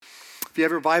If you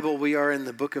have your Bible, we are in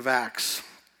the book of Acts.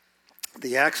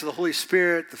 The Acts of the Holy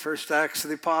Spirit, the first Acts of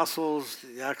the Apostles,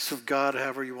 the Acts of God,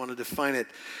 however you want to define it.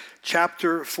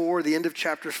 Chapter 4, the end of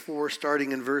chapter 4,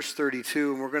 starting in verse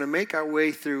 32. And we're going to make our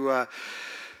way through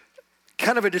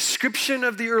kind of a description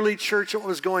of the early church and what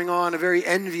was going on, a very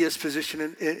envious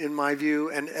position in my view,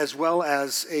 and as well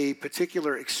as a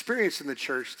particular experience in the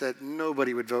church that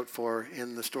nobody would vote for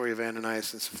in the story of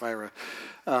Ananias and Sapphira.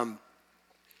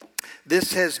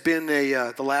 This has been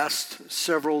the last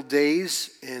several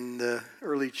days in the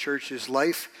early church's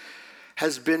life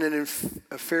has been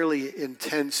a fairly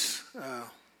intense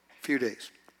few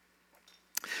days.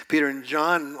 Peter and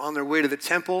John, on their way to the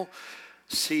temple,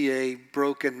 see a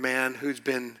broken man who's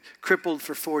been crippled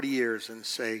for 40 years and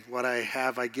say, "What I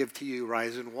have I give to you,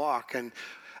 rise and walk." And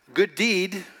good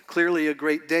deed, clearly a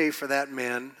great day for that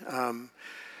man,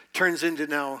 turns into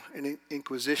now an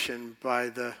inquisition by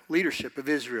the leadership of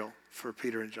Israel for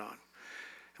Peter and John.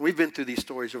 And we've been through these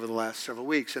stories over the last several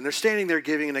weeks, and they're standing there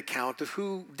giving an account of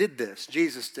who did this.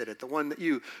 Jesus did it. The one that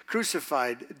you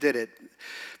crucified did it.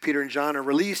 Peter and John are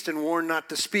released and warned not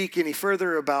to speak any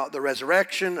further about the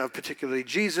resurrection of particularly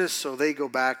Jesus, so they go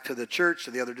back to the church,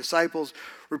 to the other disciples,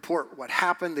 report what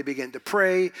happened. They begin to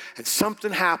pray, and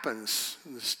something happens.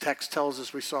 And this text tells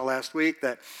us, we saw last week,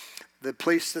 that the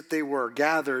place that they were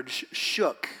gathered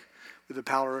shook with the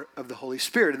power of the Holy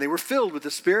Spirit. And they were filled with the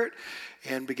Spirit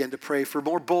and began to pray for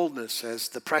more boldness as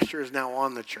the pressure is now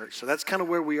on the church. So that's kind of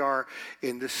where we are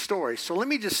in this story. So let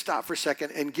me just stop for a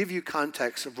second and give you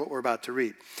context of what we're about to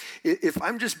read. If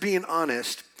I'm just being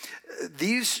honest,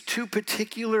 these two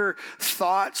particular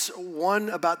thoughts, one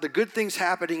about the good things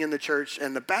happening in the church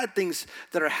and the bad things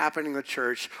that are happening in the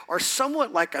church, are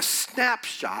somewhat like a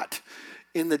snapshot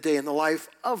in the day in the life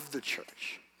of the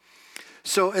church.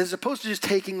 So as opposed to just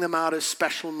taking them out as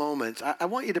special moments, I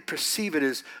want you to perceive it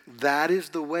as that is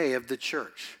the way of the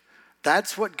church.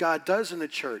 That's what God does in the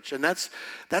church, and that's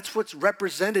what's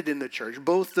represented in the church,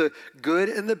 both the good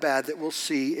and the bad that we'll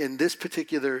see in this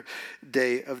particular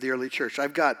day of the early church.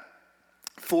 I've got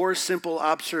 4 simple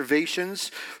observations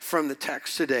from the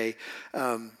text today,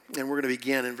 and we're going to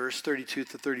begin in verse 32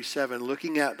 to 37,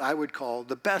 looking at, I would call,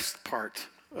 the best part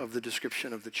of the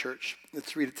description of the church.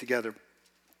 Let's read it together.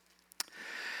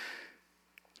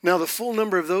 Now the full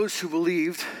number of those who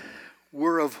believed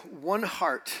were of one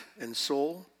heart and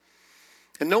soul,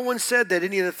 and no one said that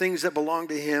any of the things that belonged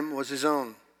to him was his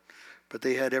own, but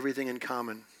they had everything in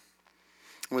common.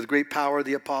 And with great power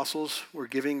the apostles were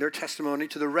giving their testimony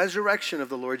to the resurrection of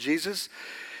the Lord Jesus,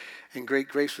 and great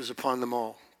grace was upon them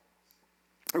all.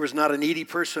 There was not a needy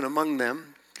person among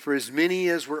them, for as many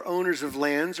as were owners of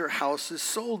lands or houses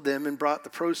sold them and brought the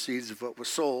proceeds of what was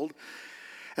sold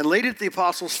and laid it at the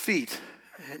apostles' feet,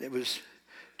 and it was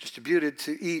distributed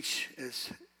to each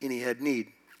as any had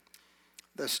need.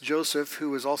 Thus Joseph, who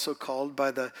was also called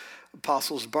by the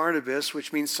apostles Barnabas,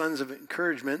 which means sons of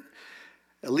encouragement,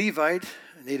 a Levite,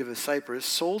 a native of Cyprus,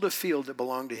 sold a field that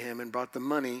belonged to him and brought the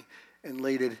money and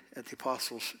laid it at the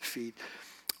apostles' feet.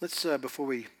 Let's, before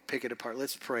we pick it apart,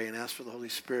 let's pray and ask for the Holy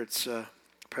Spirit's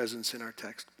presence in our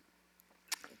text.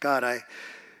 God, I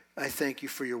thank you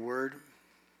for your word.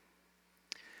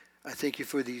 I thank you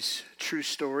for these true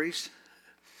stories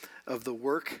of the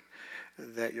work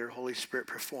that your Holy Spirit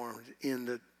performed in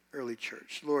the early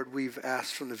church. Lord, we've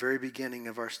asked from the very beginning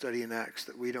of our study in Acts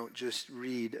that we don't just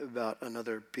read about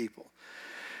another people,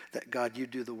 that God, you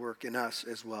do the work in us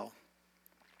as well.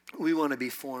 We want to be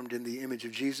formed in the image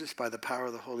of Jesus by the power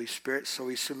of the Holy Spirit, so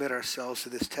we submit ourselves to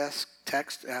this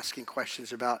text, asking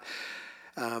questions about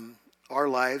our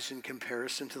lives in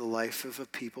comparison to the life of a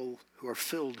people who are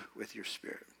filled with your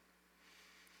Spirit.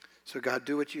 So God,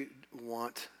 do what you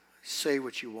want, say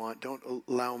what you want. Don't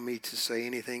allow me to say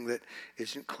anything that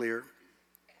isn't clear.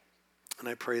 And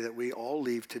I pray that we all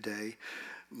leave today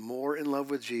more in love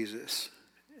with Jesus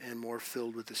and more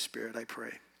filled with the Spirit, I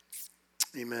pray.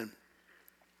 Amen.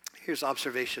 Here's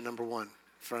observation number 1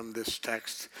 from this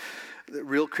text. That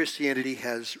real Christianity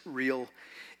has real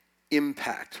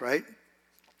impact, right?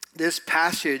 This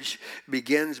passage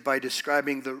begins by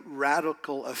describing the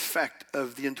radical effect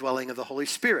of the indwelling of the Holy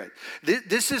Spirit.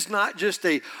 This is not just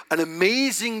an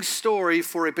amazing story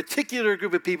for a particular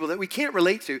group of people that we can't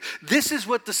relate to. This is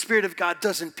what the Spirit of God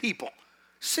does in people.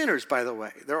 Sinners, by the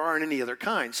way. There aren't any other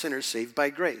kind. Sinners saved by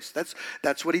grace.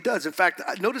 That's what he does. In fact,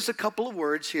 notice a couple of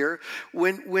words here.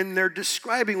 When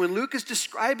Luke is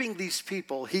describing these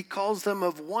people, he calls them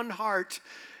of one heart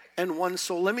and one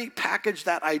soul. Let me package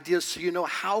that idea so you know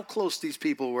how close these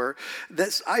people were.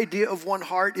 This idea of one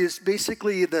heart is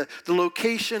basically the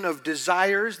location of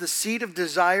desires, the seat of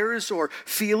desires or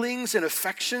feelings and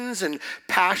affections and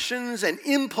passions and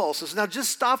impulses. Now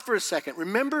just stop for a second.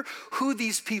 Remember who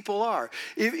these people are.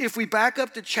 If we back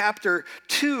up to chapter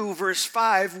 2, verse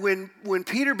 5, when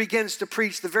Peter begins to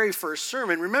preach the very first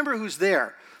sermon, remember who's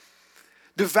there.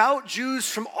 Devout Jews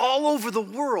from all over the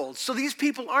world. So these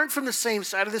people aren't from the same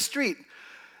side of the street.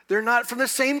 They're not from the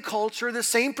same culture, the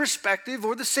same perspective,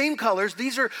 or the same colors.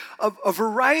 These are a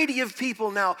variety of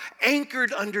people now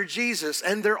anchored under Jesus,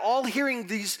 and they're all hearing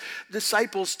these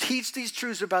disciples teach these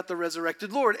truths about the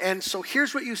resurrected Lord. And so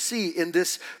here's what you see in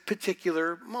this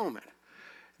particular moment.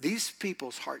 These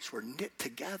people's hearts were knit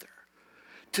together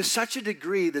to such a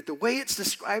degree that the way it's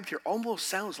described here almost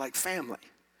sounds like family.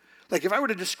 Like if I were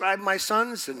to describe my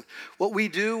sons and what we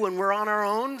do when we're on our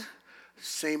own,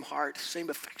 same heart, same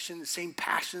affection, same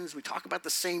passions. We talk about the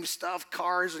same stuff,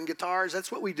 cars and guitars.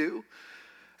 That's what we do.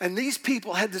 And these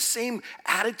people had the same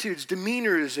attitudes,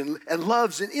 demeanors, and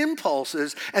loves and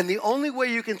impulses. And the only way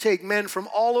you can take men from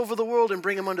all over the world and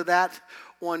bring them under that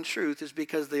one truth is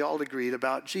because they all agreed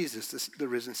about Jesus, the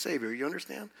risen Savior. You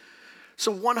understand?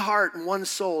 So one heart and one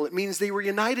soul, it means they were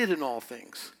united in all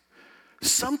things.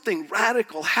 Something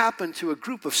radical happened to a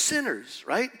group of sinners,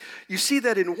 right? You see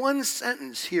that in one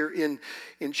sentence here in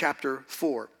chapter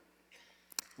 4.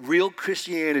 Real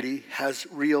Christianity has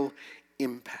real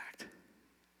impact.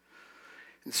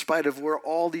 In spite of where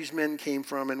all these men came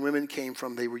from and women came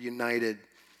from, they were united,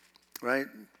 right?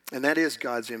 And that is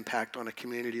God's impact on a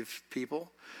community of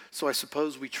people. So I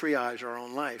suppose we triage our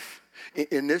own life.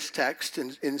 In this text,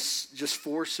 in just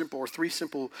three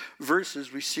simple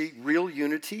verses, we see real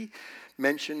unity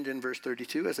mentioned in verse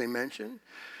 32, as I mentioned.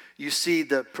 You see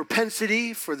the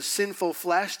propensity for the sinful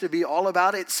flesh to be all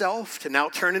about itself, to now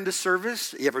turn into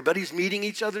service. Everybody's meeting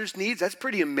each other's needs. That's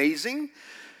pretty amazing.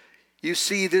 You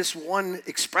see this one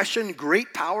expression,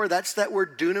 great power. That's that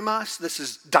word dunamis. This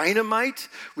is dynamite.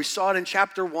 We saw it in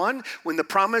chapter 1 when the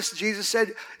promise, Jesus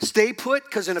said, stay put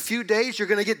because in a few days you're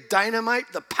going to get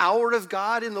dynamite, the power of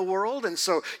God in the world. And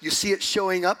so you see it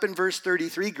showing up in verse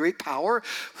 33, great power,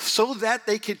 so that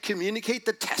they could communicate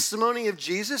the testimony of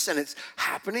Jesus. And it's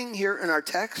happening here in our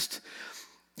text.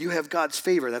 You have God's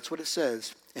favor. That's what it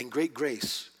says. And great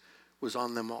grace was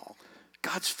on them all.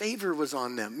 God's favor was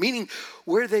on them, meaning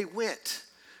where they went,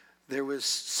 there was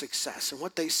success. And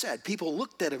what they said, people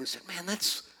looked at him and said, man,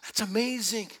 that's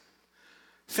amazing.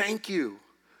 Thank you.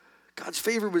 God's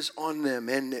favor was on them.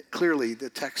 And clearly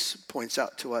the text points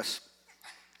out to us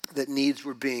that needs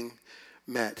were being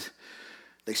met.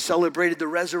 They celebrated the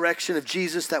resurrection of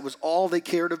Jesus. That was all they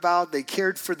cared about. They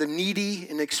cared for the needy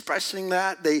in expressing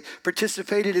that. They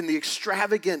participated in the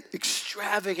extravagant,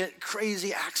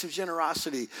 crazy acts of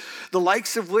generosity, the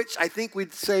likes of which I think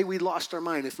we'd say we lost our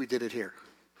mind if we did it here.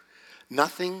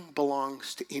 Nothing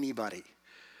belongs to anybody.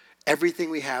 Everything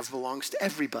we have belongs to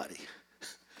everybody.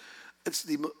 It's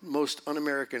the most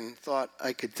un-American thought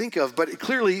I could think of, but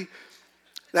clearly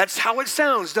that's how it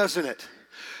sounds, doesn't it?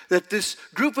 That this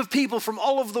group of people from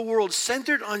all over the world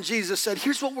centered on Jesus said,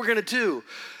 here's what we're going to do.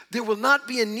 There will not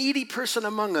be a needy person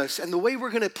among us. And the way we're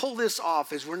going to pull this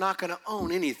off is we're not going to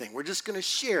own anything. We're just going to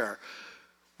share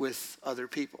with other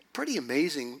people. Pretty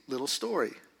amazing little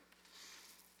story.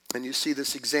 And you see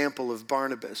this example of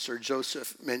Barnabas or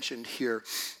Joseph mentioned here.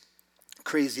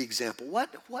 Crazy example.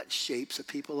 What shapes a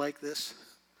people like this?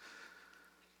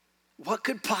 What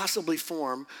could possibly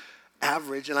form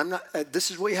average, and this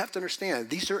is what you have to understand.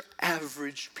 These are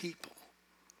average people.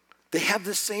 They have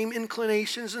the same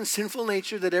inclinations and sinful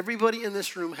nature that everybody in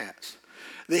this room has.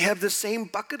 They have the same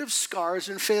bucket of scars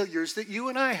and failures that you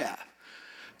and I have.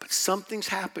 But something's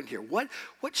happened here. What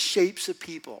shapes a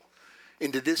people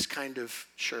into this kind of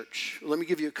church? Let me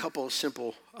give you a couple of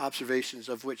simple observations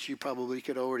of which you probably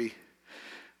could already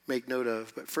make note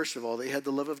of. But first of all, they had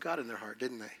the love of God in their heart,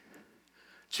 didn't they?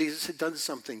 Jesus had done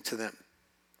something to them.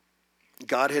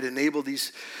 God had enabled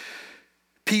these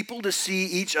people to see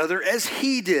each other as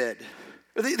he did.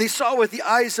 They saw with the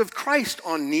eyes of Christ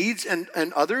on needs and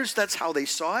others. That's how they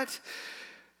saw it.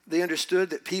 They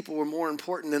understood that people were more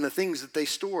important than the things that they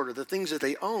stored or the things that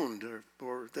they owned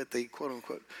or that they, quote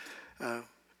unquote,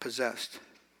 possessed.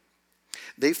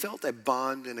 They felt a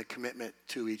bond and a commitment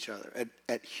to each other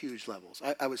at huge levels.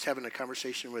 I was having a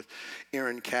conversation with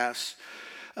Aaron Cass,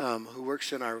 who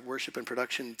works in our worship and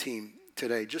production team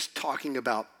today, just talking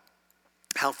about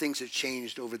how things have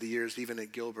changed over the years, even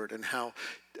at Gilbert, and how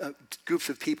groups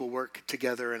of people work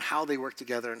together and how they work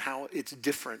together and how it's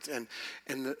different.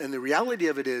 And the reality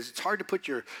of it is it's hard to put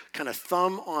your kind of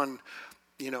thumb on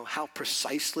how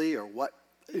precisely or what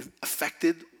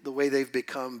affected the way they've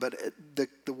become, but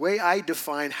the way I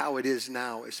define how it is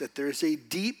now is that there is a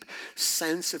deep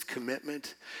sense of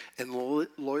commitment and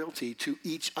loyalty to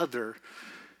each other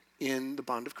in the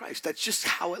bond of Christ. That's just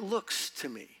how it looks to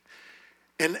me.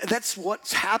 And that's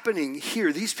what's happening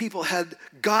here. These people had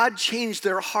God change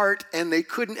their heart, and they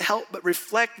couldn't help but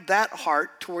reflect that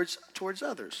heart towards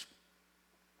others.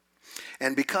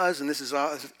 And because, and this is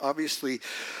obviously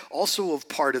also a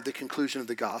part of the conclusion of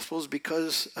the Gospels,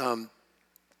 because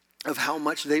of how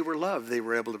much they were loved, they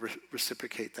were able to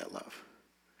reciprocate that love.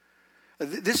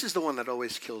 This is the one that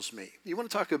always kills me. You want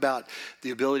to talk about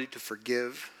the ability to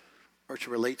forgive or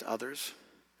to relate to others?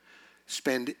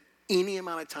 Spend any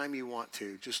amount of time you want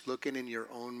to just looking in your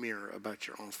own mirror about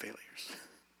your own failures.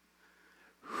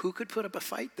 Who could put up a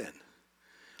fight then?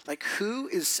 Like, who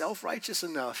is self-righteous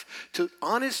enough to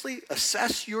honestly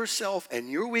assess yourself and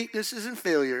your weaknesses and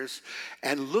failures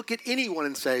and look at anyone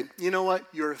and say, you know what,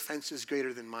 your offense is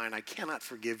greater than mine. I cannot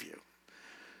forgive you.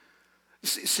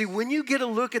 See, when you get a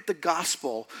look at the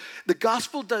gospel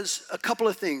does a couple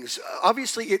of things.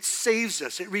 Obviously, it saves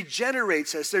us. It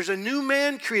regenerates us. There's a new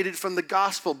man created from the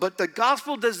gospel, but the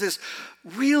gospel does this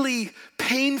really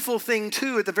painful thing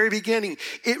too at the very beginning.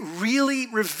 It really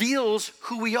reveals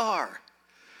who we are.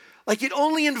 Like, it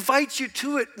only invites you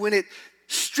to it when it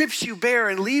strips you bare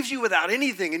and leaves you without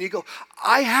anything. And you go,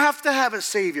 I have to have a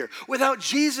Savior. Without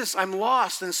Jesus, I'm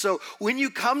lost. And so when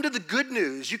you come to the good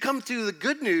news, you come through the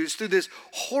good news through this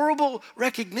horrible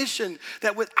recognition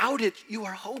that without it, you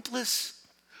are hopeless,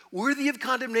 worthy of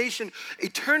condemnation,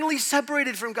 eternally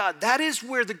separated from God. That is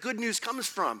where the good news comes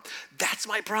from. That's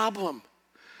my problem.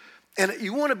 And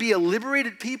you want to be a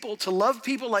liberated people, to love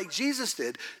people like Jesus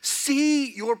did.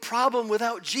 See your problem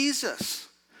without Jesus.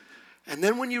 And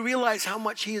then when you realize how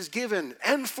much he has given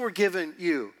and forgiven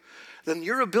you, then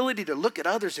your ability to look at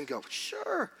others and go,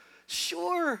 sure.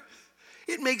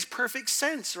 It makes perfect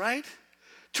sense, right?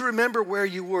 To remember where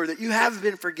you were, that you have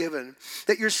been forgiven,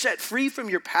 that you're set free from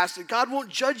your past, that God won't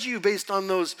judge you based on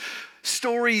those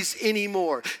stories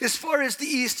anymore. As far as the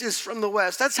east is from the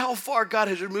west, that's how far God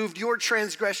has removed your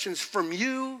transgressions from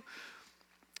you.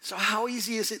 So how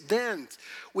easy is it then,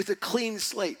 with a clean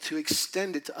slate, to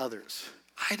extend it to others?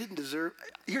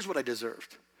 Here's what I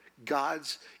deserved: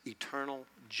 God's eternal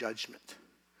judgment.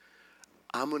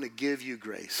 I'm going to give you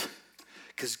grace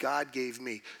because God gave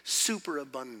me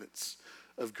superabundance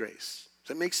of grace. Does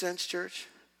that make sense, church?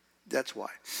 That's why.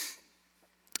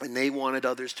 And they wanted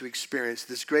others to experience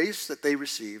this grace that they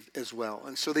received as well.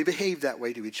 And so they behaved that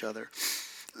way to each other.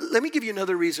 Let me give you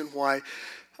another reason why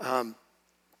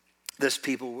this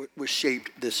people was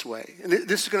shaped this way. And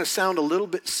this is going to sound a little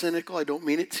bit cynical. I don't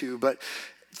mean it to, but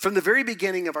from the very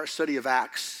beginning of our study of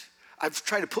Acts, I've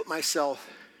tried to put myself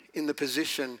in the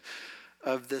position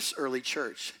of this early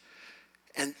church.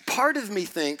 And part of me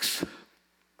thinks,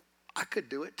 I could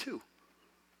do it too.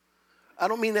 I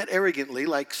don't mean that arrogantly,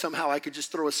 like somehow I could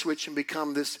just throw a switch and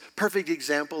become this perfect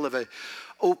example of an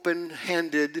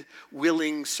open-handed,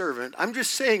 willing servant. I'm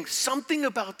just saying something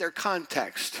about their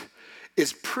context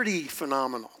is pretty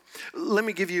phenomenal. Let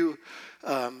me give you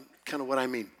kind of what I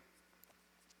mean.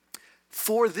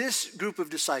 For this group of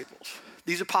disciples,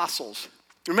 these apostles,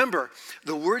 remember,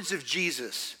 the words of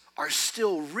Jesus are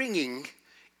still ringing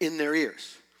in their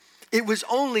ears. It was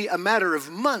only a matter of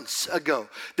months ago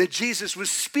that Jesus was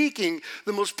speaking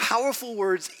the most powerful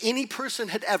words any person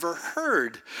had ever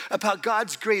heard about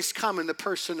God's grace come in the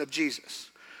person of Jesus.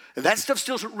 And that stuff's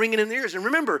still ringing in their ears. And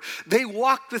remember, they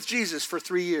walked with Jesus for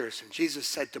 3 years. And Jesus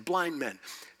said to blind men,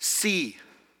 see,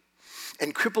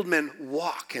 and crippled men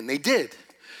walk. And they did.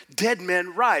 Dead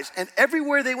men rise. And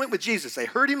everywhere they went with Jesus, they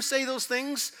heard him say those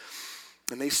things,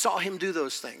 and they saw him do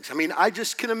those things. I mean, I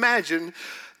just can imagine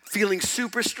feeling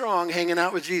super strong hanging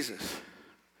out with Jesus.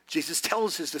 Jesus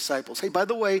tells his disciples, hey, by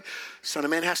the way, Son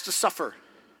of Man has to suffer.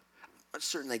 I'm not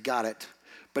certain they got it,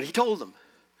 but he told them.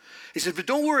 He said, but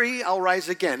don't worry, I'll rise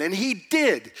again. And he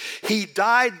did. He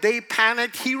died, they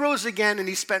panicked, he rose again, and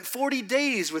he spent 40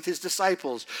 days with his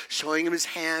disciples, showing him his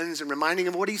hands and reminding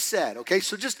him what he said. Okay,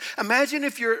 so just imagine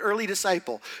if you're an early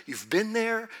disciple. You've been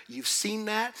there, you've seen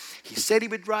that. He said he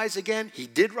would rise again, he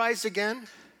did rise again.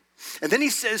 And then he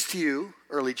says to you,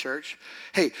 early church,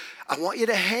 hey, I want you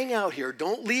to hang out here.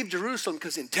 Don't leave Jerusalem,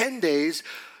 because in 10 days,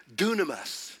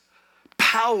 dunamis,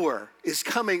 power is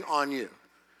coming on you.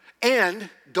 And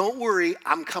don't worry,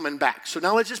 I'm coming back. So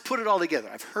now let's just put it all together.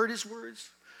 I've heard his words.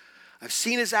 I've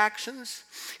seen his actions.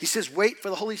 He says, wait for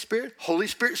the Holy Spirit. Holy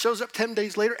Spirit shows up 10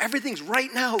 days later. Everything's right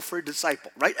now for a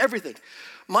disciple, right? Everything.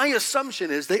 My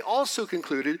assumption is they also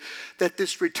concluded that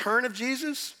this return of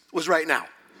Jesus was right now.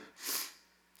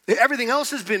 Everything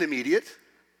else has been immediate.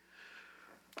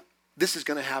 This is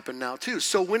going to happen now too.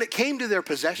 So when it came to their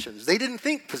possessions, they didn't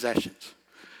think possessions.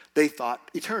 They thought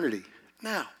eternity.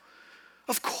 Now,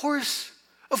 of course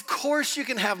you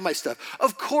can have my stuff.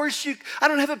 I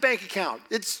don't have a bank account.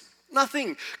 It's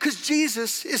nothing, because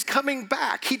Jesus is coming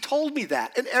back. He told me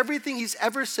that, and everything he's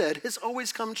ever said has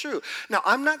always come true. Now,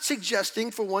 I'm not suggesting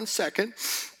for 1 second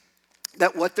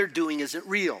that what they're doing isn't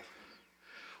real.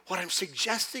 What I'm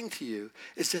suggesting to you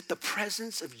is that the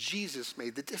presence of Jesus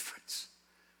made the difference.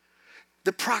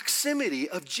 The proximity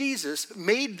of Jesus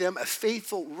made them a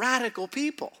faithful, radical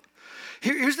people.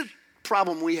 Here's the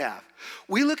problem we have.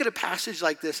 We look at a passage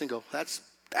like this and go, that's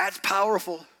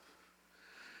powerful.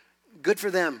 Good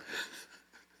for them.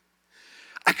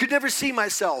 I could never see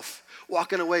myself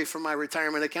walking away from my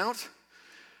retirement account.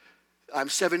 I'm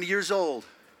 70 years old.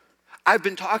 I've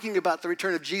been talking about the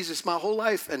return of Jesus my whole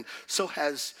life, and so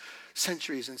has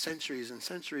centuries and centuries and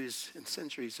centuries and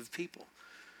centuries of people.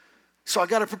 So I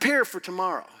got to prepare for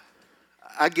tomorrow.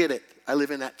 I get it. I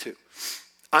live in that too.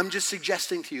 I'm just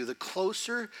suggesting to you, the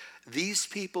closer these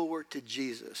people were to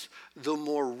Jesus, the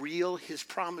more real his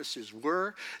promises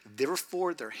were.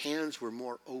 Therefore, their hands were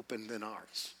more open than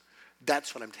ours.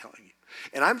 That's what I'm telling you.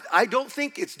 And I don't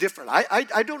think it's different.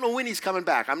 I don't know when he's coming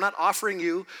back. I'm not offering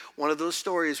you one of those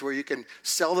stories where you can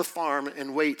sell the farm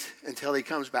and wait until he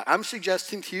comes back. I'm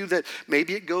suggesting to you that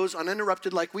maybe it goes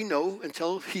uninterrupted like we know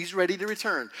until he's ready to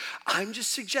return. I'm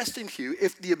just suggesting to you,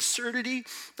 if the absurdity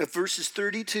of verses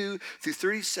 32 through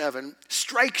 37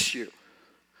 strikes you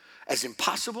as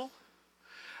impossible,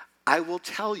 I will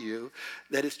tell you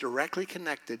that it's directly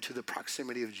connected to the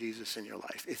proximity of Jesus in your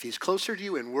life. If he's closer to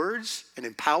you in words and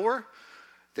in power,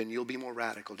 then you'll be more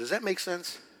radical. Does that make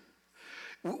sense?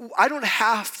 I don't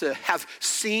have to have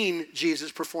seen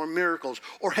Jesus perform miracles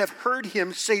or have heard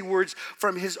him say words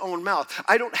from his own mouth.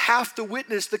 I don't have to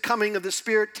witness the coming of the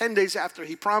Spirit 10 days after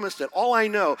he promised it. All I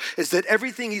know is that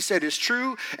everything he said is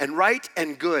true and right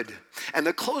and good. And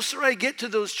the closer I get to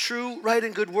those true, right,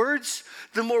 and good words,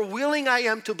 the more willing I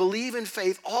am to believe in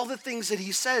faith all the things that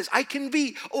he says. I can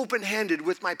be open-handed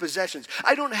with my possessions.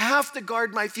 I don't have to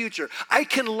guard my future. I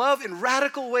can love in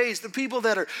radical ways the people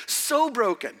that are so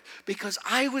broken because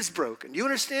I was broken. You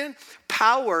understand?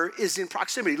 Power is in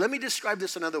proximity. Let me describe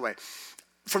this another way.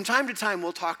 From time to time,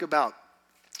 we'll talk about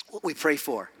what we pray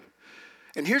for.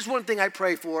 And here's one thing I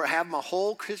pray for, I have my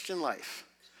whole Christian life.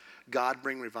 God,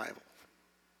 bring revival.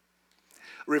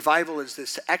 Revival is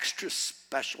this extra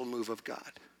special move of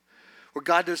God, where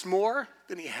God does more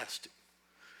than he has to.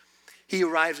 He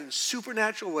arrives in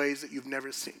supernatural ways that you've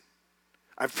never seen.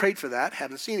 I've prayed for that,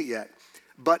 haven't seen it yet.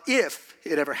 But if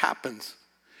it ever happens,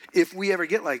 if we ever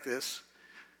get like this,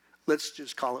 let's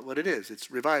just call it what it is.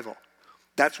 It's revival.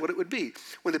 That's what it would be.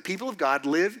 When the people of God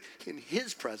live in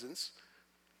his presence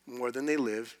more than they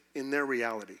live in their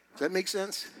reality. Does that make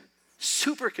sense?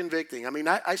 Super convicting. I mean,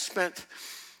 I spent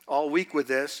all week with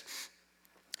this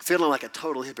feeling like a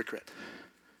total hypocrite,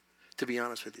 to be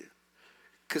honest with you.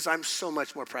 Because I'm so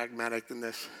much more pragmatic than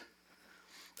this.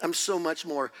 I'm so much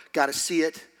more, got to see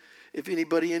it. If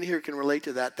anybody in here can relate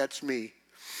to that, that's me.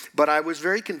 But I was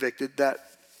very convicted that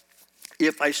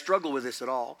if I struggle with this at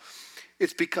all,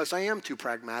 it's because I am too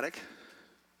pragmatic.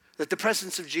 That the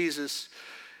presence of Jesus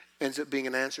ends up being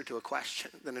an answer to a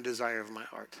question than a desire of my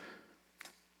heart.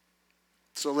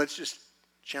 So let's just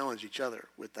challenge each other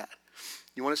with that.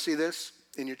 You want to see this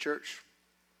in your church?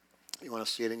 You want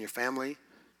to see it in your family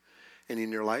and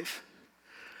in your life?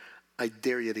 I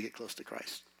dare you to get close to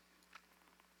Christ.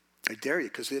 I dare you,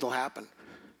 because it'll happen.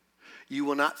 You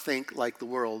will not think like the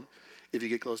world if you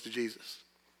get close to Jesus.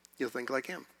 You'll think like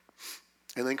him.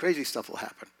 And then crazy stuff will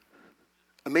happen.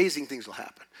 Amazing things will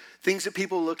happen. Things that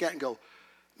people look at and go,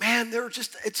 man,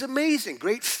 it's amazing.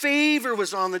 Great favor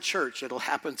was on the church. It'll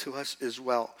happen to us as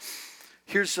well.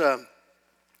 Here's,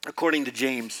 according to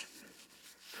James,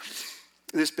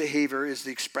 this behavior is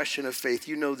the expression of faith.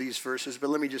 You know these verses, but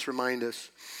let me just remind us.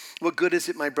 What good is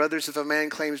it, my brothers, if a man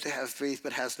claims to have faith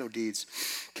but has no deeds?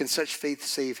 Can such faith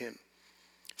save him?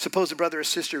 Suppose a brother or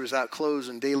sister is without clothes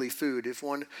and daily food. If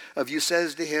one of you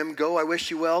says to him, go, I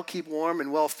wish you well, keep warm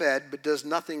and well fed, but does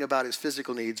nothing about his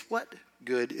physical needs, what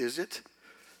good is it?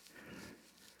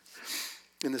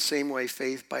 In the same way,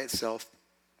 faith by itself,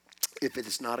 if it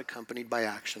is not accompanied by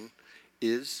action,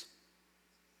 is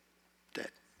dead.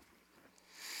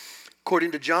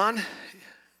 According to John,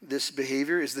 this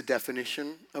behavior is the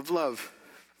definition of love.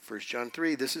 1 John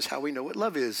 3, this is how we know what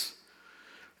love is.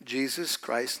 Jesus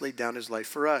Christ laid down his life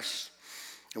for us,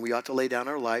 and we ought to lay down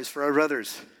our lives for our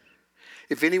brothers.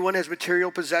 If anyone has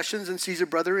material possessions and sees a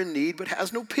brother in need but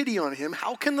has no pity on him,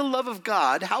 how can the love of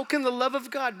God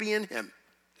be in him?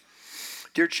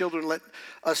 Dear children, let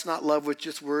us not love with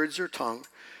just words or tongue,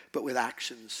 but with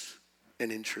actions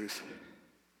and in truth.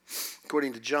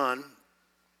 According to John,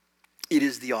 it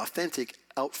is the authentic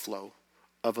outflow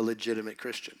of a legitimate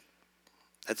Christian.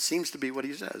 That seems to be what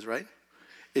he says, right?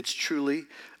 It's truly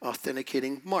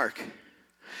authenticating Mark.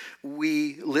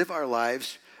 We live our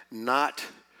lives not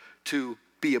to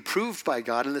be approved by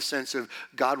God in the sense of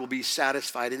God will be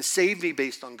satisfied and save me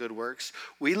based on good works.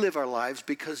 We live our lives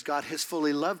because God has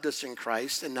fully loved us in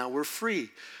Christ, and now we're free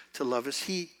to love as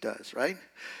he does, right?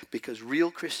 Because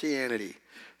real Christianity,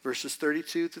 verses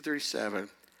 32 to 37,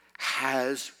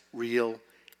 has real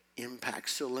impact.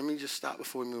 So let me just stop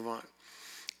before we move on.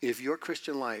 If your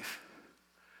Christian life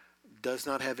does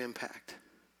not have impact,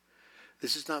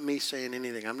 this is not me saying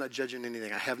anything. I'm not judging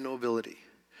anything. I have no ability.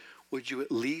 Would you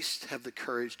at least have the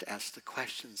courage to ask the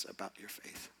questions about your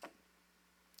faith?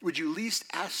 Would you at least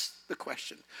ask the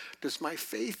question, does my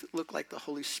faith look like the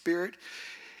Holy Spirit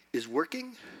is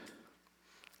working?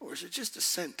 Or is it just a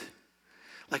scent?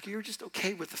 Like you're just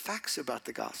okay with the facts about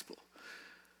the gospel,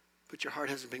 but your heart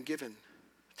hasn't been given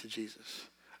to Jesus?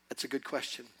 That's a good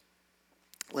question.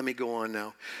 Let me go on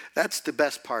now. That's the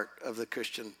best part of the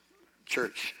Christian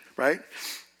church, right?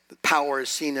 The power is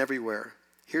seen everywhere.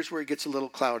 Here's where it gets a little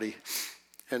cloudy,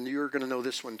 and you're going to know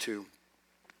this one too.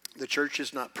 The church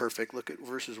is not perfect. Look at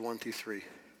verses 1 through 3.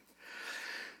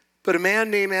 But a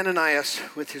man named Ananias,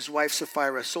 with his wife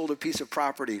Sapphira, sold a piece of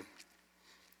property.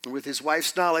 And with his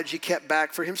wife's knowledge, he kept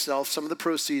back for himself some of the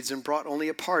proceeds and brought only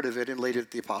a part of it and laid it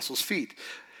at the apostles' feet.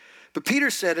 But Peter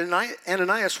said,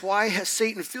 Ananias, why has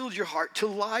Satan filled your heart to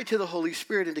lie to the Holy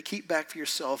Spirit and to keep back for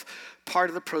yourself part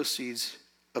of the proceeds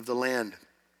of the land?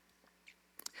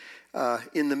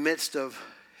 In the midst of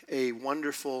a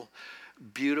wonderful,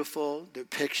 beautiful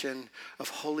depiction of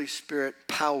Holy Spirit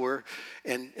power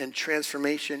and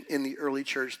transformation in the early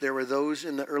church, there were those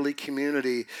in the early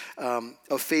community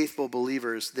of faithful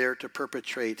believers there to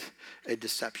perpetrate a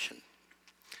deception.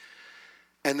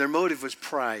 And their motive was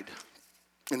pride.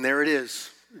 And there it is,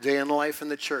 day in life in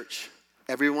the church.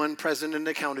 Everyone present and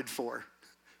accounted for.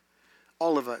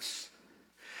 All of us.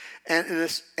 And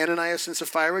Ananias and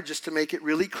Sapphira, just to make it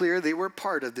really clear, they were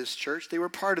part of this church. They were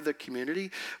part of the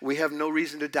community. We have no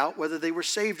reason to doubt whether they were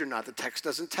saved or not. The text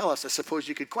doesn't tell us. I suppose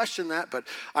you could question that, but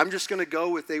I'm just going to go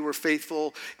with they were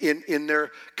faithful in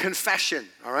their confession,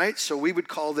 all right? So we would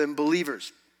call them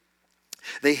believers.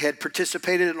 They had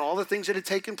participated in all the things that had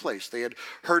taken place. They had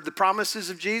heard the promises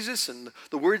of Jesus and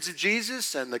the words of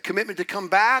Jesus and the commitment to come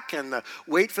back and the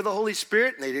wait for the Holy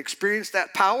Spirit, and they'd experienced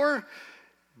that power,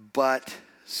 but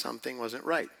something wasn't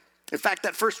right. In fact,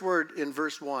 that first word in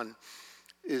verse 1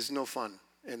 is no fun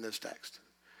in this text.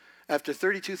 After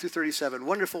 32 through 37,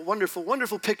 wonderful, wonderful,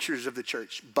 wonderful pictures of the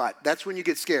church, but that's when you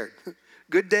get scared.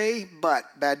 Good day, but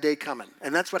bad day coming.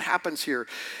 And that's what happens here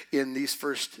in these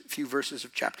first few verses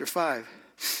of chapter 5.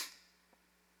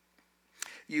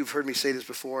 You've heard me say this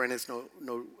before, and it's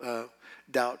no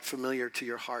doubt familiar to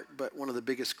your heart, but one of the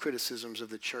biggest criticisms of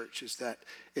the church is that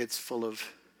it's full of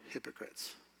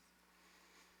hypocrites.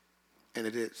 And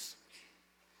it is.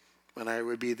 And I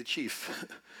would be the chief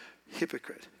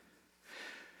hypocrite.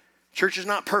 Church is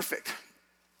not perfect.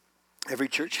 Every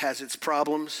church has its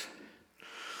problems.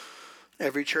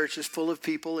 Every church is full of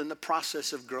people in the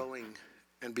process of growing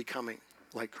and becoming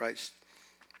like Christ.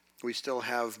 We still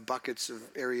have buckets of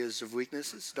areas of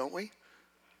weaknesses, don't we?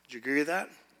 Do you agree with that?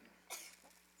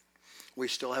 We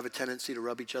still have a tendency to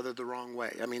rub each other the wrong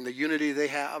way. I mean, the unity they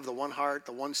have, the one heart,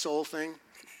 the one soul thing,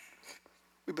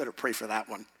 we better pray for that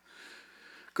one.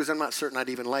 Because I'm not certain I'd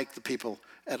even like the people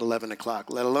at 11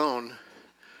 o'clock, let alone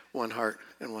one heart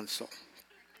and one soul.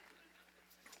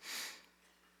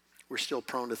 We're still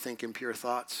prone to think impure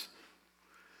thoughts.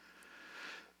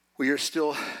 We are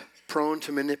still prone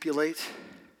to manipulate.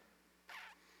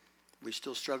 We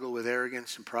still struggle with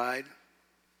arrogance and pride.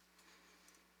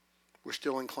 We're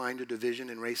still inclined to division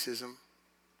and racism.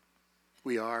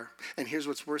 We are. And here's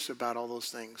what's worse about all those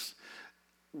things.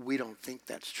 We don't think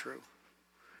that's true.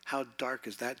 How dark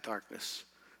is that darkness?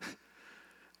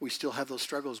 We still have those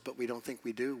struggles, but we don't think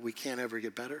we do. We can't ever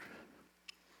get better.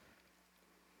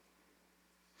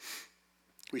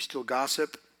 We still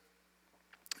gossip.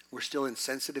 We're still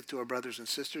insensitive to our brothers and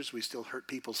sisters. We still hurt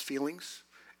people's feelings,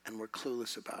 and we're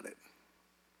clueless about it.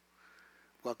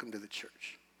 Welcome to the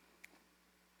church.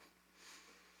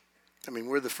 I mean,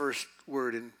 we're the first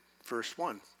word in verse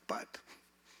 1, but.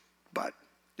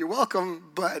 You're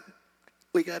welcome, but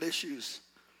we got issues.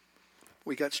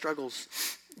 We got struggles.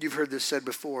 You've heard this said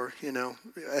before,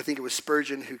 I think it was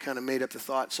Spurgeon who kind of made up the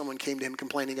thought. Someone came to him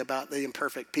complaining about the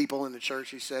imperfect people in the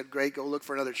church. He said, great, go look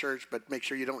for another church, but make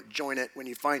sure you don't join it when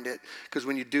you find it, because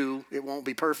when you do, it won't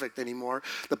be perfect anymore.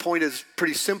 The point is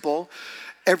pretty simple.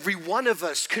 Every one of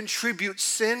us contributes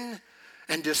sin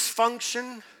and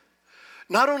dysfunction,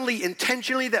 not only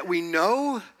intentionally that we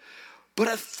know, but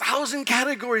 1,000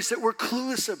 categories that we're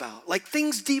clueless about, like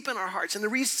things deep in our hearts and the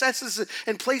recesses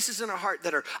and places in our heart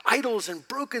that are idols and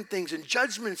broken things and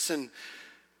judgments and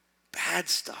bad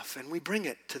stuff, and we bring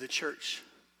it to the church,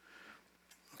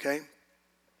 okay?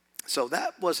 So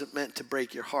that wasn't meant to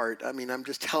break your heart. I mean, I'm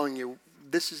just telling you,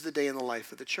 this is the day in the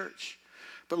life of the church.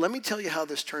 But let me tell you how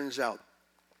this turns out.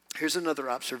 Here's another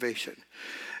observation.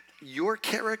 Your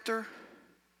character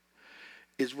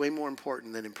is way more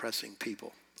important than impressing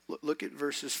people. Look at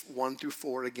verses 1 through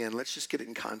 4 again. Let's just get it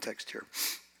in context here.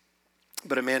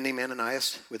 But a man named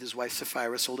Ananias, with his wife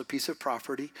Sapphira, sold a piece of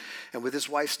property, and with his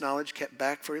wife's knowledge kept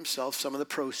back for himself some of the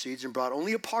proceeds and brought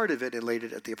only a part of it and laid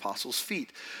it at the apostles'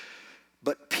 feet.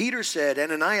 But Peter said,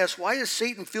 Ananias, why has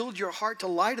Satan filled your heart to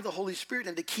lie to the Holy Spirit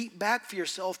and to keep back for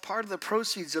yourself part of the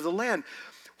proceeds of the land?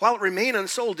 While it remained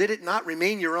unsold, did it not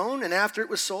remain your own? And after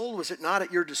it was sold, was it not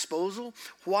at your disposal?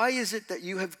 Why is it that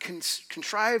you have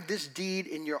contrived this deed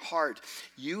in your heart?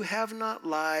 You have not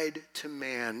lied to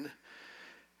man,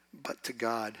 but to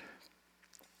God.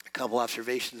 A couple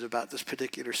observations about this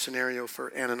particular scenario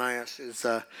for Ananias is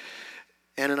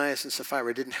Ananias and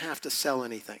Sapphira didn't have to sell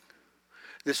anything.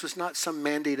 This was not some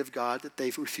mandate of God that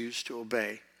they've refused to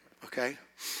obey, okay?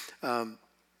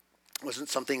 Wasn't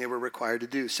something they were required to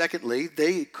do. Secondly,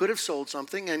 they could have sold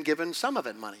something and given some of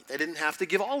it money. They didn't have to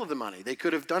give all of the money. They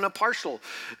could have done a partial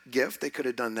gift. They could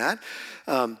have done that.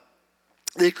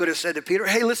 They could have said to Peter,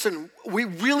 hey, listen, we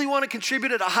really want to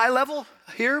contribute at a high level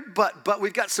here, but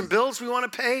we've got some bills we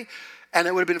want to pay, and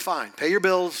it would have been fine. Pay your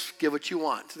bills, give what you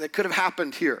want. That could have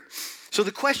happened here. So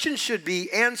the question should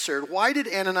be answered, why did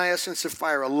Ananias and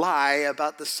Sapphira lie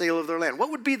about the sale of their land?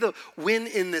 What would be the win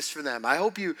in this for them? I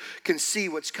hope you can see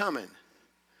what's coming.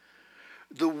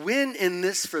 The win in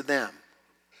this for them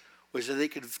was that they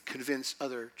could convince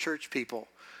other church people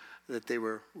that they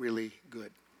were really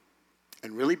good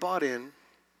and really bought in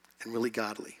and really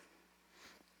godly.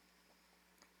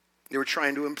 They were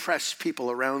trying to impress people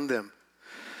around them,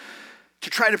 to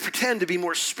try to pretend to be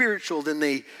more spiritual than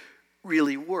they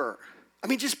really were. I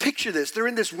mean, just picture this. They're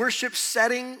in this worship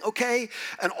setting, okay?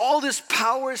 And all this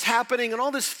power is happening and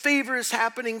all this favor is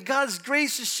happening. God's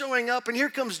grace is showing up. And here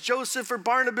comes Joseph or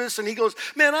Barnabas and he goes,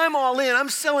 man, I'm all in. I'm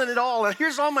selling it all. And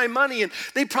here's all my money. And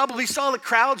they probably saw the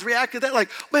crowds react to that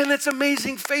like, man, that's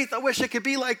amazing faith. I wish I could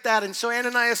be like that. And so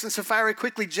Ananias and Sapphira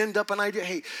quickly ginned up an idea.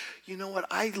 Hey, you know what?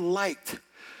 I liked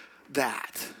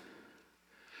that.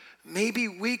 Maybe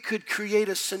we could create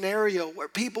a scenario where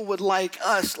people would like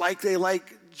us like they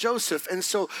like Joseph. And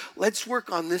so let's work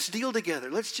on this deal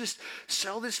together. Let's just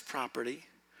sell this property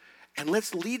and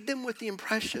let's lead them with the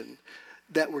impression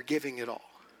that we're giving it all.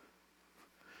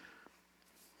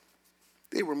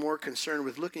 They were more concerned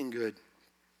with looking good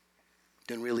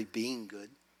than really being good.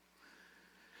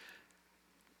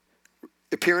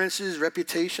 Appearances,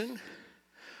 reputation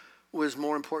was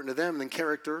more important to them than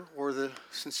character or the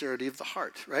sincerity of the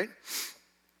heart, right?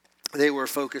 They were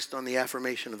focused on the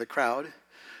affirmation of the crowd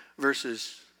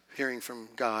versus hearing from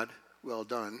God, well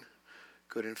done,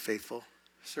 good and faithful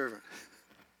servant.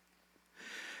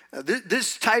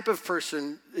 This type of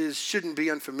person shouldn't be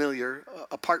unfamiliar,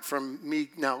 apart from me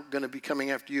now going to be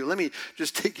coming after you. Let me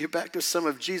just take you back to some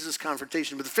of Jesus'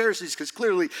 confrontation with the Pharisees, because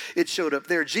clearly it showed up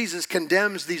there. Jesus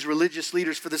condemns these religious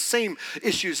leaders for the same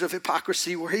issues of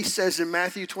hypocrisy, where he says in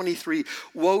Matthew 23,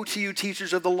 woe to you,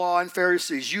 teachers of the law and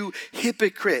Pharisees, you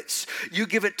hypocrites. You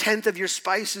give a tenth of your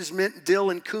spices, mint, dill,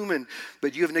 and cumin,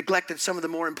 but you have neglected some of the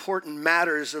more important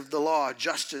matters of the law,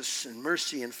 justice and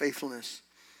mercy and faithfulness.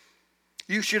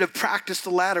 You should have practiced the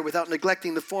latter without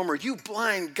neglecting the former. You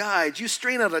blind guides, you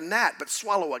strain out a gnat but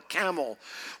swallow a camel.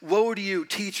 Woe to you,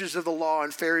 teachers of the law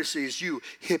and Pharisees, you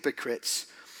hypocrites.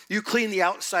 You clean the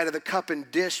outside of the cup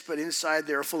and dish, but inside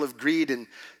they are full of greed and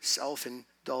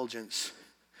self-indulgence.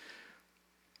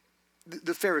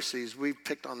 The Pharisees, we've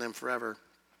picked on them forever.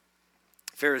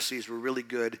 Pharisees were really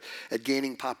good at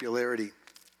gaining popularity.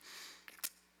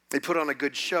 They put on a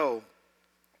good show.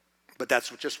 But that's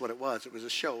just what it was. It was a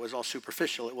show. It was all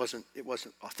superficial. It wasn't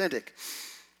authentic.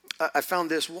 I found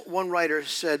this. One writer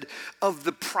said of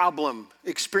the problem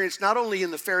experienced not only in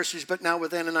the Pharisees, but now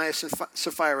with Ananias and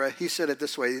Sapphira, he said it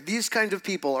this way. These kind of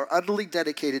people are utterly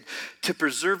dedicated to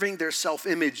preserving their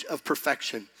self-image of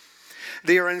perfection.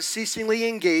 They are unceasingly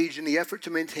engaged in the effort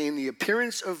to maintain the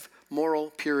appearance of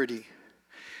moral purity.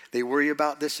 They worry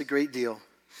about this a great deal.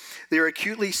 They are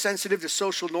acutely sensitive to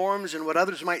social norms and what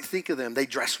others might think of them. They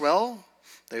dress well.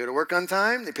 They go to work on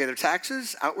time. They pay their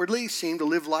taxes. Outwardly seem to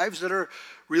live lives that are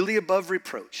really above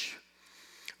reproach.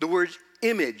 The words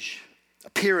image,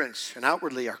 appearance, and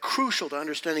outwardly are crucial to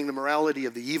understanding the morality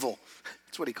of the evil.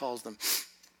 That's what he calls them.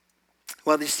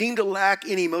 While they seem to lack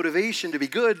any motivation to be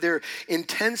good, they're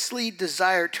intensely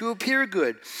desire to appear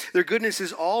good. Their goodness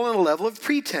is all on a level of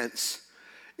pretense.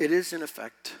 It is, in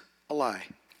effect, a lie.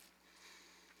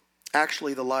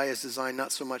 Actually, the lie is designed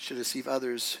not so much to deceive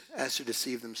others as to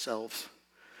deceive themselves.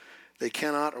 They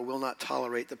cannot or will not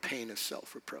tolerate the pain of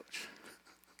self-reproach.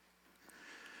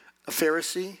 A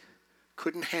Pharisee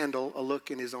couldn't handle a look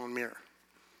in his own mirror.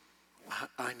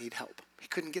 I need help. He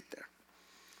couldn't get there.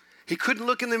 He couldn't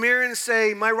look in the mirror and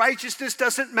say, my righteousness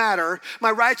doesn't matter.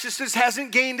 My righteousness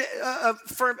hasn't gained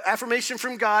affirmation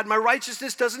from God. My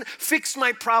righteousness doesn't fix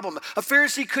my problem. A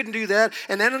Pharisee couldn't do that.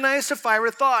 And Ananias and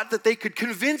Sapphira thought that they could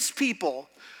convince people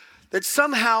that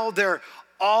somehow their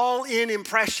all-in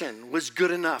impression was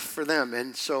good enough for them.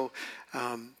 And so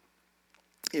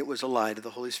it was a lie to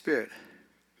the Holy Spirit.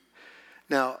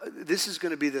 Now, this is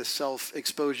going to be the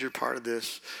self-exposure part of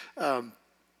this.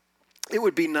 It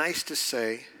would be nice to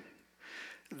say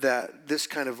that this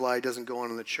kind of lie doesn't go on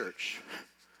in the church.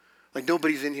 Like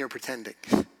nobody's in here pretending.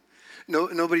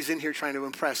 Nobody's in here trying to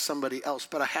impress somebody else.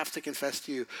 But I have to confess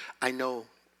to you, I know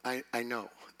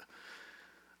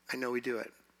we do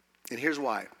it. And here's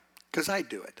why. Because I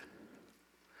do it.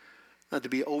 Not to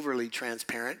be overly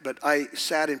transparent, but I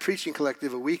sat in Preaching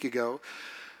Collective a week ago,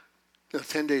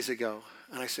 10 days ago,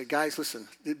 and I said, guys, listen,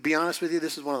 to be honest with you,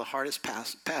 this is one of the hardest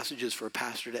passages for a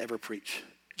pastor to ever preach.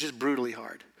 Just brutally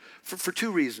hard. For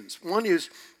two reasons. One is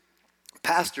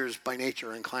pastors by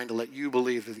nature are inclined to let you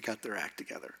believe that they got their act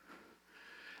together.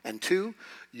 And two,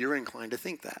 you're inclined to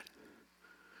think that.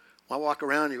 When I walk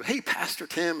around you, hey, Pastor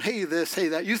Tim, hey this, hey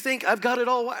that. You think I've got it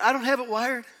all wired? I don't have it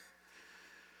wired.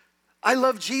 I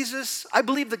love Jesus. I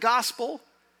believe the gospel.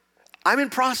 I'm in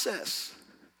process.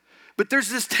 But there's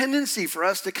this tendency for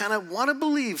us to kind of want to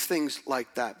believe things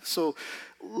like that. So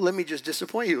let me just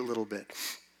disappoint you a little bit.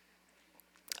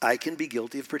 I can be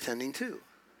guilty of pretending too.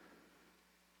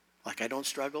 Like I don't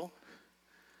struggle.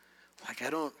 Like I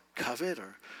don't covet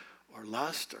or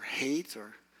lust or hate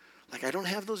or like I don't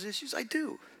have those issues. I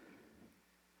do.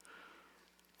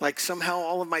 Like somehow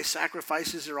all of my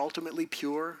sacrifices are ultimately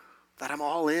pure. That I'm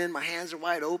all in. My hands are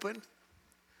wide open.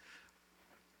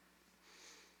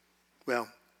 Well,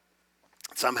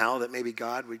 somehow that maybe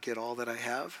God would get all that I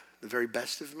have, the very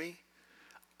best of me.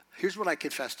 Here's what I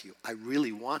confess to you. I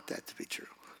really want that to be true.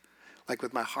 Like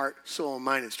with my heart, soul,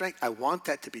 mind, and strength, I want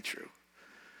that to be true.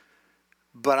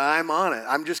 But I'm on it.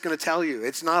 I'm just going to tell you,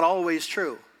 it's not always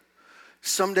true.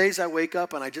 Some days I wake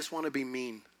up and I just want to be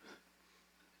mean.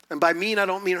 And by mean, I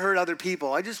don't mean hurt other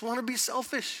people. I just want to be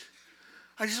selfish.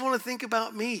 I just want to think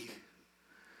about me.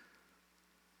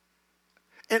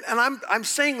 And I'm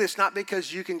saying this not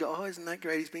because you can go, oh, isn't that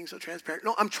great? He's being so transparent.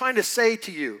 No, I'm trying to say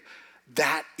to you,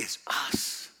 that is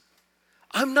us.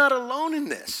 I'm not alone in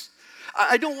this.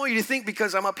 I don't want you to think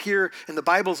because I'm up here and the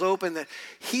Bible's open that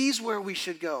he's where we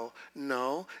should go.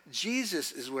 No,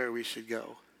 Jesus is where we should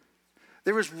go.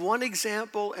 There is one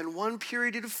example and one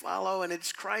purity to follow, and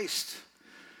it's Christ.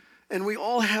 And we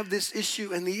all have this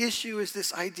issue, and the issue is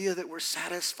this idea that we're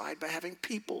satisfied by having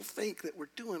people think that we're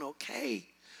doing okay.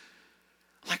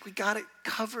 Like we got it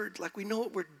covered, like we know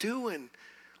what we're doing,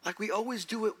 like we always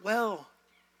do it well.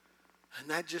 And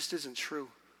that just isn't true.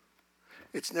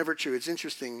 It's never true. It's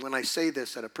interesting, when I say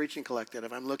this at a preaching collective,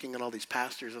 if I'm looking at all these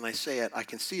pastors and I say it, I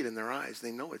can see it in their eyes.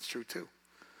 They know it's true too.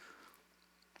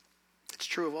 It's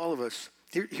true of all of us.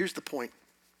 Here's the point.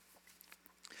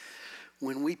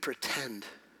 When we pretend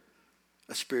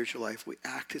a spiritual life, we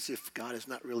act as if God is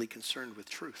not really concerned with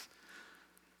truth.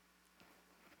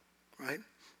 Right?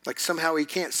 Like somehow he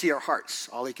can't see our hearts.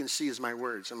 All he can see is my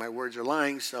words, and my words are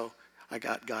lying, so I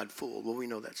got God fooled. Well, we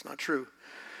know that's not true.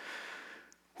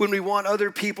 When we want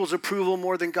other people's approval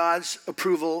more than God's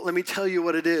approval, let me tell you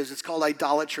what it is. It's called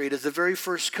idolatry. It is the very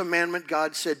first commandment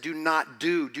God said, do not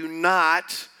do. Do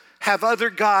not have other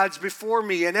gods before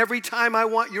me. And every time I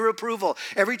want your approval,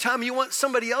 every time you want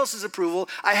somebody else's approval,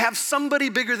 I have somebody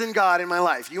bigger than God in my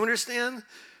life. You understand?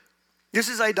 This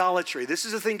is idolatry. This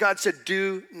is the thing God said,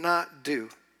 do not do.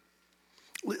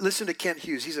 Listen to Kent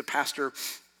Hughes. He's a pastor.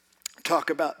 Talk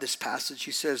about this passage.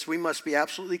 He says, we must be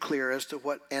absolutely clear as to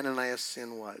what Ananias'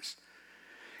 sin was.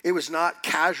 It was not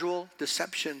casual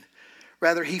deception.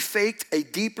 Rather, he faked a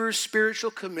deeper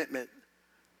spiritual commitment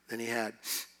than he had.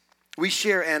 We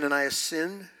share Ananias'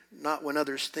 sin not when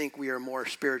others think we are more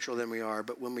spiritual than we are,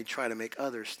 but when we try to make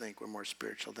others think we're more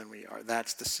spiritual than we are.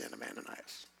 That's the sin of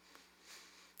Ananias.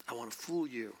 I want to fool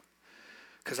you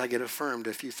because I get affirmed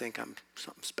if you think I'm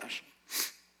something special.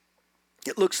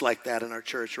 It looks like that in our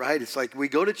church, right? It's like we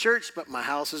go to church, but my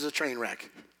house is a train wreck.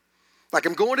 Like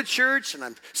I'm going to church and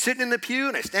I'm sitting in the pew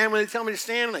and I stand when they tell me to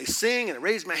stand and I sing and I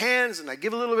raise my hands and I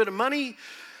give a little bit of money.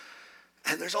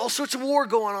 And there's all sorts of war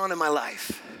going on in my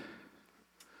life.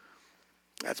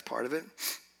 That's part of it.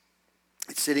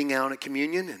 It's sitting down at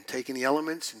communion and taking the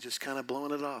elements and just kind of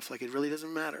blowing it off like it really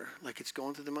doesn't matter, like it's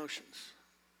going through the motions.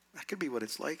 That could be what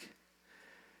it's like.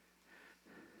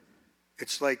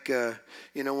 It's like,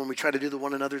 when we try to do the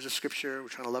one another's of Scripture, we're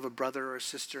trying to love a brother or a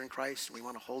sister in Christ, and we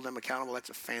want to hold them accountable. That's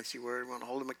a fancy word. We want to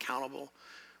hold them accountable,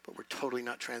 but we're totally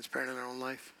not transparent in our own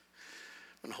life.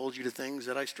 I'm going to hold you to things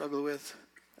that I struggle with.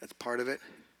 That's part of it.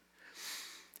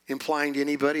 Implying to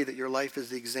anybody that your life is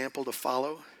the example to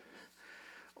follow.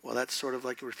 Well, that's sort of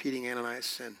like repeating Ananias'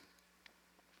 sin.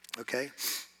 Okay? You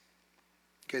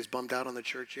guys bummed out on the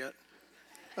church yet?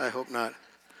 I hope not.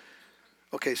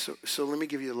 Okay, so let me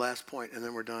give you the last point, and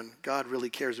then we're done. God really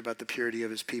cares about the purity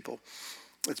of his people.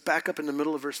 Let's back up in the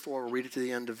middle of verse 4. We'll read it to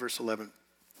the end of verse 11.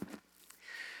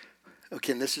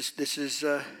 Okay, and this is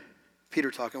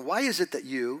Peter talking. Why is it that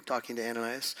you, talking to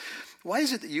Ananias, why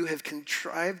is it that you have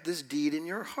contrived this deed in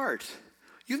your heart?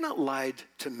 You've not lied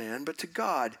to man, but to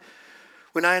God.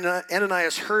 When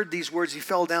Ananias heard these words, he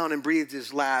fell down and breathed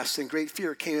his last, and great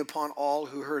fear came upon all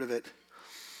who heard of it.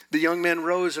 The young men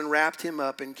rose and wrapped him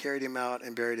up and carried him out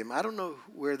and buried him. I don't know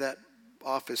where that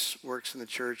office works in the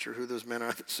church or who those men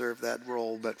are that serve that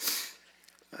role, but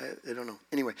I don't know.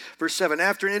 Anyway, verse 7,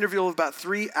 after an interval of about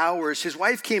 3 hours, his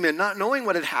wife came in, not knowing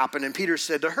what had happened, and Peter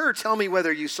said to her, tell me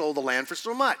whether you sold the land for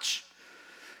so much.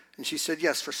 And she said,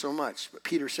 yes, for so much. But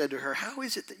Peter said to her, how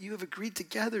is it that you have agreed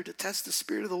together to test the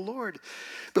Spirit of the Lord?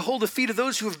 Behold, the feet of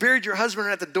those who have buried your husband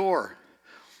are at the door,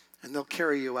 and they'll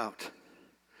carry you out.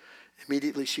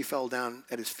 Immediately she fell down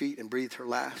at his feet and breathed her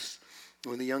last.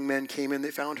 When the young men came in,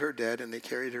 they found her dead, and they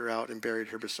carried her out and buried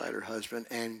her beside her husband.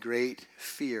 And great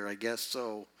fear, I guess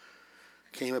so,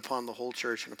 came upon the whole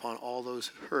church and upon all those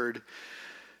who heard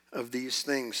of these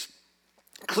things.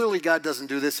 Clearly, God doesn't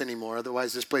do this anymore.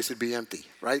 Otherwise, this place would be empty,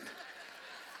 right?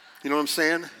 You know what I'm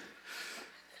saying?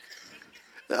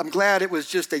 I'm glad it was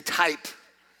just a type.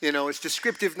 It's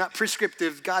descriptive, not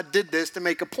prescriptive. God did this to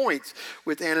make a point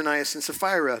with Ananias and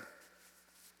Sapphira.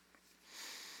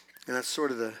 And that's sort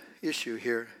of the issue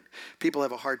here. People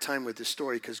have a hard time with this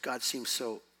story because God seems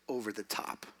so over the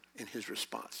top in his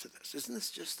response to this. Isn't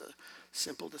this just a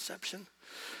simple deception?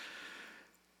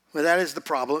 Well, that is the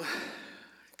problem,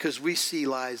 because we see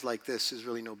lies like this as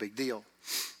really no big deal.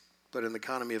 But in the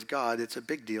economy of God, it's a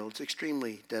big deal. It's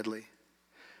extremely deadly.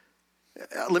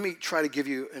 Let me try to give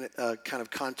you a kind of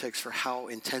context for how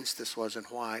intense this was and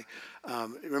why.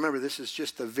 Remember, this is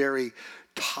just the very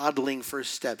toddling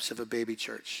first steps of a baby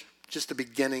church. Just the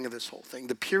beginning of this whole thing.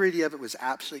 The purity of it was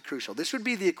absolutely crucial. This would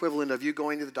be the equivalent of you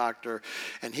going to the doctor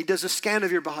and he does a scan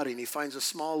of your body and he finds a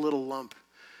small little lump.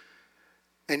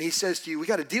 And he says to you, we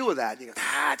got to deal with that. And you go,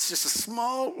 it's just a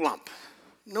small lump.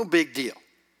 No big deal.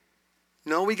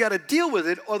 No, we got to deal with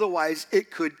it, otherwise it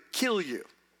could kill you.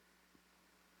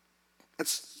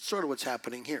 That's sort of what's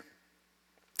happening here.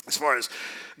 As far as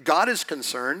God is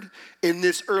concerned, in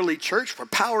this early church where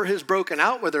power has broken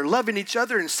out, where they're loving each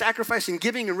other and sacrificing,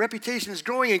 giving, and reputation is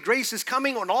growing and grace is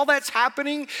coming, when all that's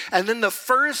happening, and then the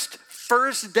first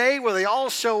day where they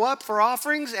all show up for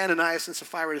offerings, Ananias and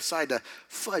Sapphira decide to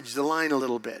fudge the line a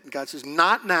little bit. And God says,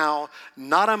 not now,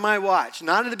 not on my watch,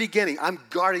 not in the beginning. I'm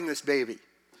guarding this baby.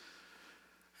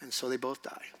 And so they both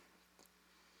die.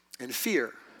 And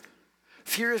fear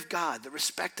of God, the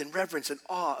respect and reverence and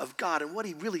awe of God and what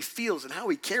he really feels and how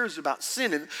he cares about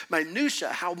sin and minutia,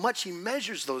 how much he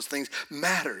measures those things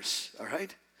matters, all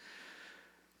right?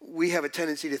 We have a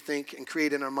tendency to think and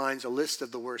create in our minds a list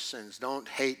of the worst sins. Don't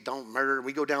hate, don't murder.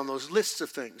 We go down those lists of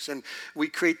things and we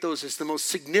create those as the most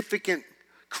significant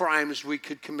crimes we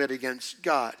could commit against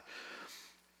God.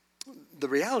 The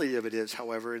reality of it is,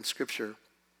 however, in Scripture,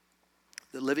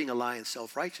 that living a lie in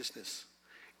self-righteousness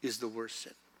is the worst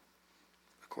sin,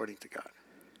 according to God.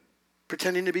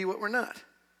 Pretending to be what we're not.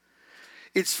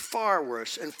 It's far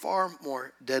worse and far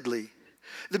more deadly.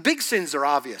 The big sins are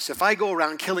obvious. If I go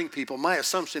around killing people, my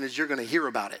assumption is you're going to hear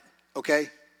about it, okay?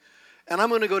 And I'm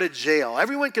going to go to jail.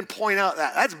 Everyone can point out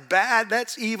that. That's bad,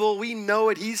 that's evil, we know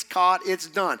it, he's caught, it's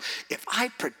done. If I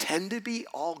pretend to be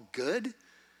all good,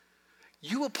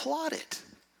 you applaud it.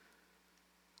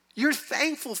 You're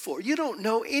thankful for it. You don't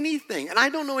know anything, and I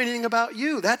don't know anything about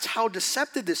you. That's how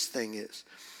deceptive this thing is.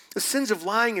 The sins of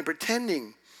lying and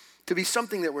pretending to be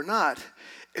something that we're not,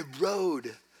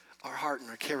 erode our heart and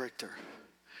our character.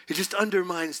 It just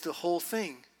undermines the whole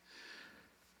thing.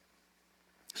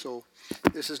 So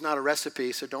this is not a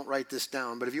recipe, so don't write this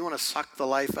down. But if you want to suck the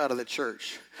life out of the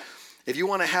church, if you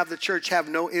want to have the church have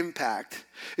no impact,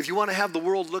 if you want to have the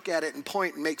world look at it and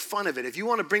point and make fun of it, if you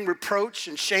want to bring reproach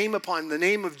and shame upon the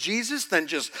name of Jesus, then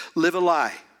just live a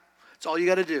lie. That's all you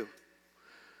got to do.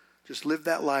 Just live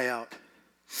that lie out.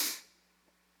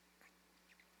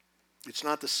 It's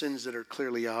not the sins that are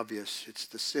clearly obvious. It's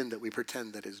the sin that we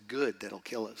pretend that is good that'll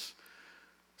kill us.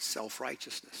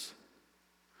 Self-righteousness.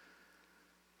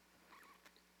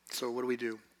 So what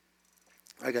do?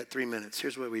 I got 3 minutes.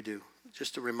 Here's what we do.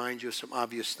 Just to remind you of some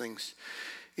obvious things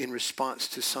in response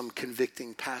to some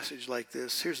convicting passage like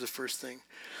this. Here's the first thing.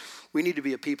 We need to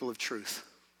be a people of truth.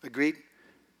 Agreed?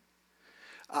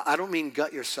 I don't mean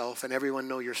gut yourself and everyone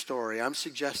know your story. I'm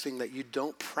suggesting that you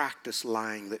don't practice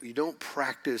lying, that you don't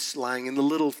practice lying in the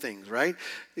little things, right?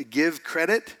 Give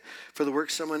credit for the work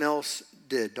someone else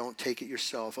did. Don't take it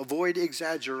yourself. Avoid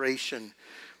exaggeration.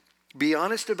 Be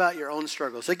honest about your own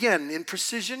struggles. Again, in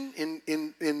precision,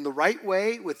 in the right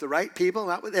way, with the right people,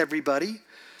 not with everybody.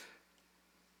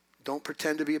 Don't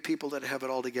pretend to be a people that have it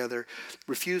all together.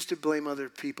 Refuse to blame other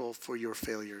people for your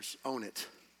failures. Own it.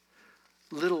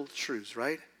 Little truths,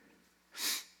 right?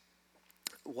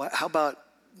 How about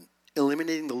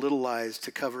eliminating the little lies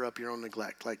to cover up your own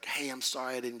neglect? Like, hey, I'm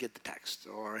sorry I didn't get the text.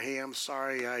 Or, hey, I'm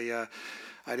sorry I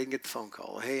didn't get the phone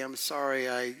call. Hey, I'm sorry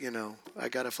I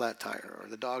got a flat tire. Or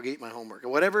the dog ate my homework. Or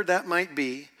whatever that might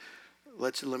be,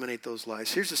 let's eliminate those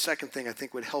lies. Here's the second thing I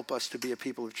think would help us to be a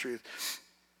people of truth.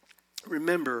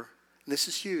 Remember, and this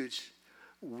is huge,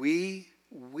 we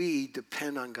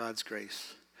depend on God's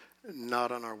grace,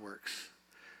 not on our works.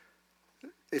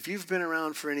 If you've been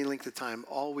around for any length of time,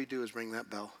 all we do is ring that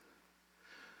bell.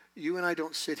 You and I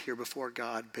don't sit here before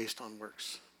God based on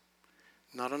works,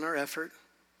 not on our effort.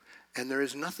 And there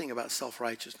is nothing about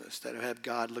self-righteousness that would have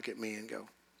God look at me and go,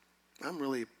 I'm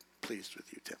really pleased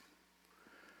with you, Tim.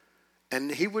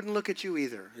 And he wouldn't look at you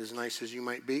either, as nice as you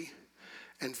might be,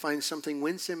 and find something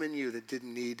winsome in you that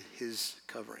didn't need his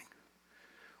covering.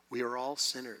 We are all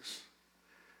sinners,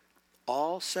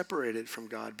 all separated from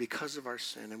God because of our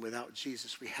sin, and without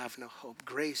Jesus we have no hope.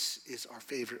 Grace is our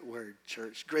favorite word,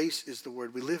 church. Grace is the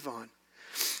word we live on.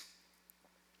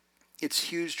 It's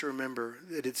huge to remember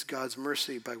that it's God's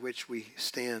mercy by which we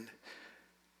stand.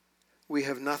 We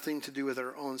have nothing to do with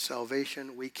our own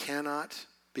salvation. We cannot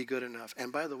be good enough.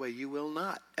 And by the way, you will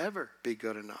not ever be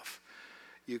good enough.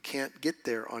 You can't get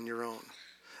there on your own.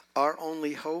 Our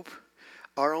only hope,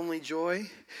 our only joy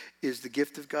is the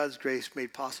gift of God's grace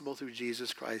made possible through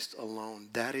Jesus Christ alone.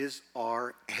 That is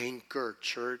our anchor,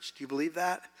 church. Do you believe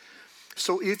that?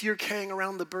 So if you're carrying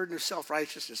around the burden of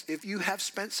self-righteousness, if you have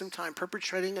spent some time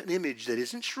perpetrating an image that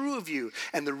isn't true of you,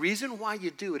 and the reason why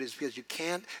you do it is because you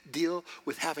can't deal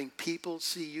with having people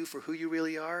see you for who you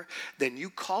really are, then you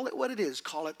call it what it is.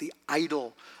 Call it the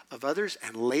idol of others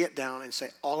and lay it down and say,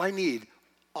 all I need,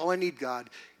 God,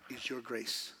 is your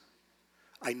grace.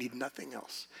 I need nothing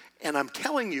else. And I'm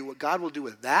telling you what God will do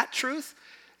with that truth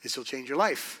is he'll change your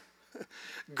life.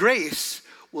 Grace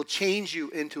will change you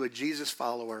into a Jesus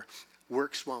follower.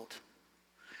 Works won't.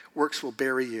 Works will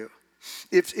bury you.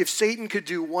 If Satan could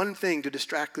do one thing to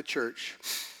distract the church,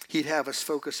 he'd have us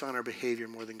focus on our behavior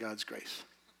more than God's grace.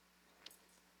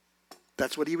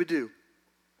 That's what he would do.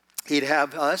 He'd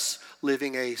have us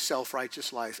living a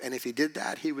self-righteous life. And if he did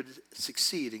that, he would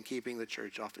succeed in keeping the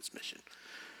church off its mission.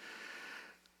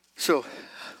 So,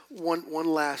 one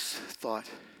last thought.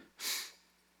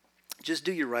 Just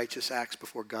do your righteous acts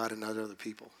before God and not other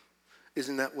people.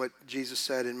 Isn't that what Jesus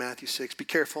said in Matthew 6? Be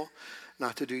careful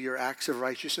not to do your acts of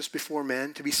righteousness before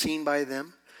men, to be seen by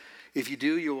them. If you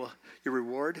do, you'll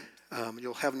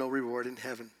have no reward in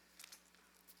heaven.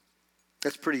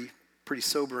 That's pretty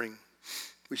sobering.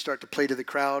 We start to play to the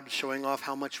crowd, showing off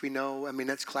how much we know. I mean,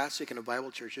 that's classic in a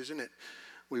Bible church, isn't it?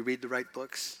 We read the right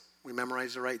books. We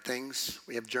memorize the right things.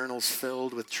 We have journals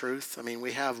filled with truth. I mean,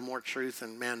 we have more truth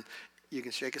than, man, you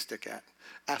can shake a stick at.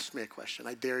 Ask me a question.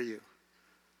 I dare you.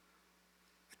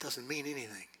 It doesn't mean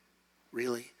anything,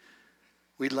 really.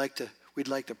 We'd like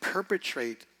to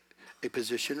perpetrate a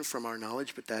position from our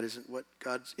knowledge, but that isn't what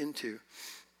God's into.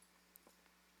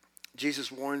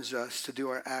 Jesus warns us to do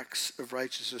our acts of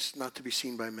righteousness not to be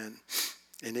seen by men.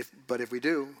 But if we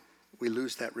do, we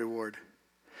lose that reward.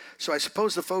 So I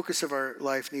suppose the focus of our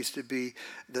life needs to be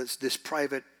this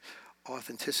private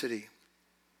authenticity.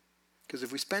 Because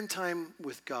if we spend time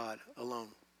with God alone,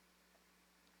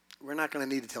 we're not going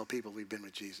to need to tell people we've been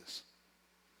with Jesus.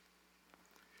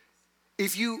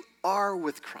 If you are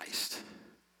with Christ,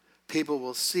 People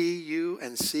will see you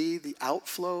and see the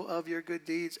outflow of your good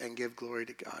deeds and give glory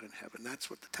to God in heaven. That's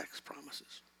what the text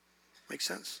promises. Make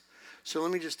sense? So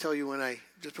let me just tell you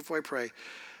just before I pray,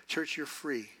 church, you're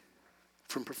free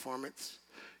from performance.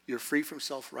 You're free from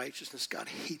self-righteousness. God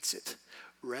hates it.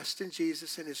 Rest in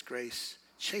Jesus and his grace.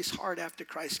 Chase hard after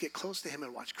Christ. Get close to him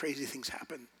and watch crazy things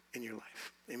happen in your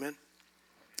life. Amen?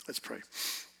 Let's pray.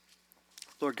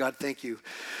 Lord God, thank you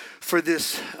for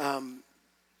this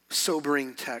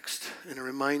sobering text and a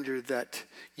reminder that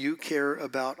you care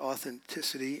about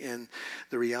authenticity and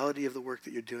the reality of the work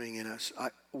that you're doing in us.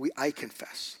 I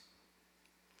confess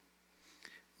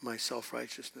my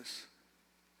self-righteousness.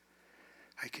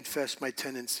 I confess my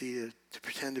tendency to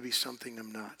pretend to be something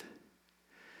I'm not.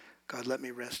 God, let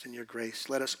me rest in your grace.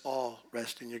 Let us all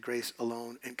rest in your grace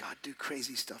alone. And God, do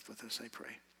crazy stuff with us, I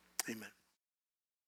pray. Amen.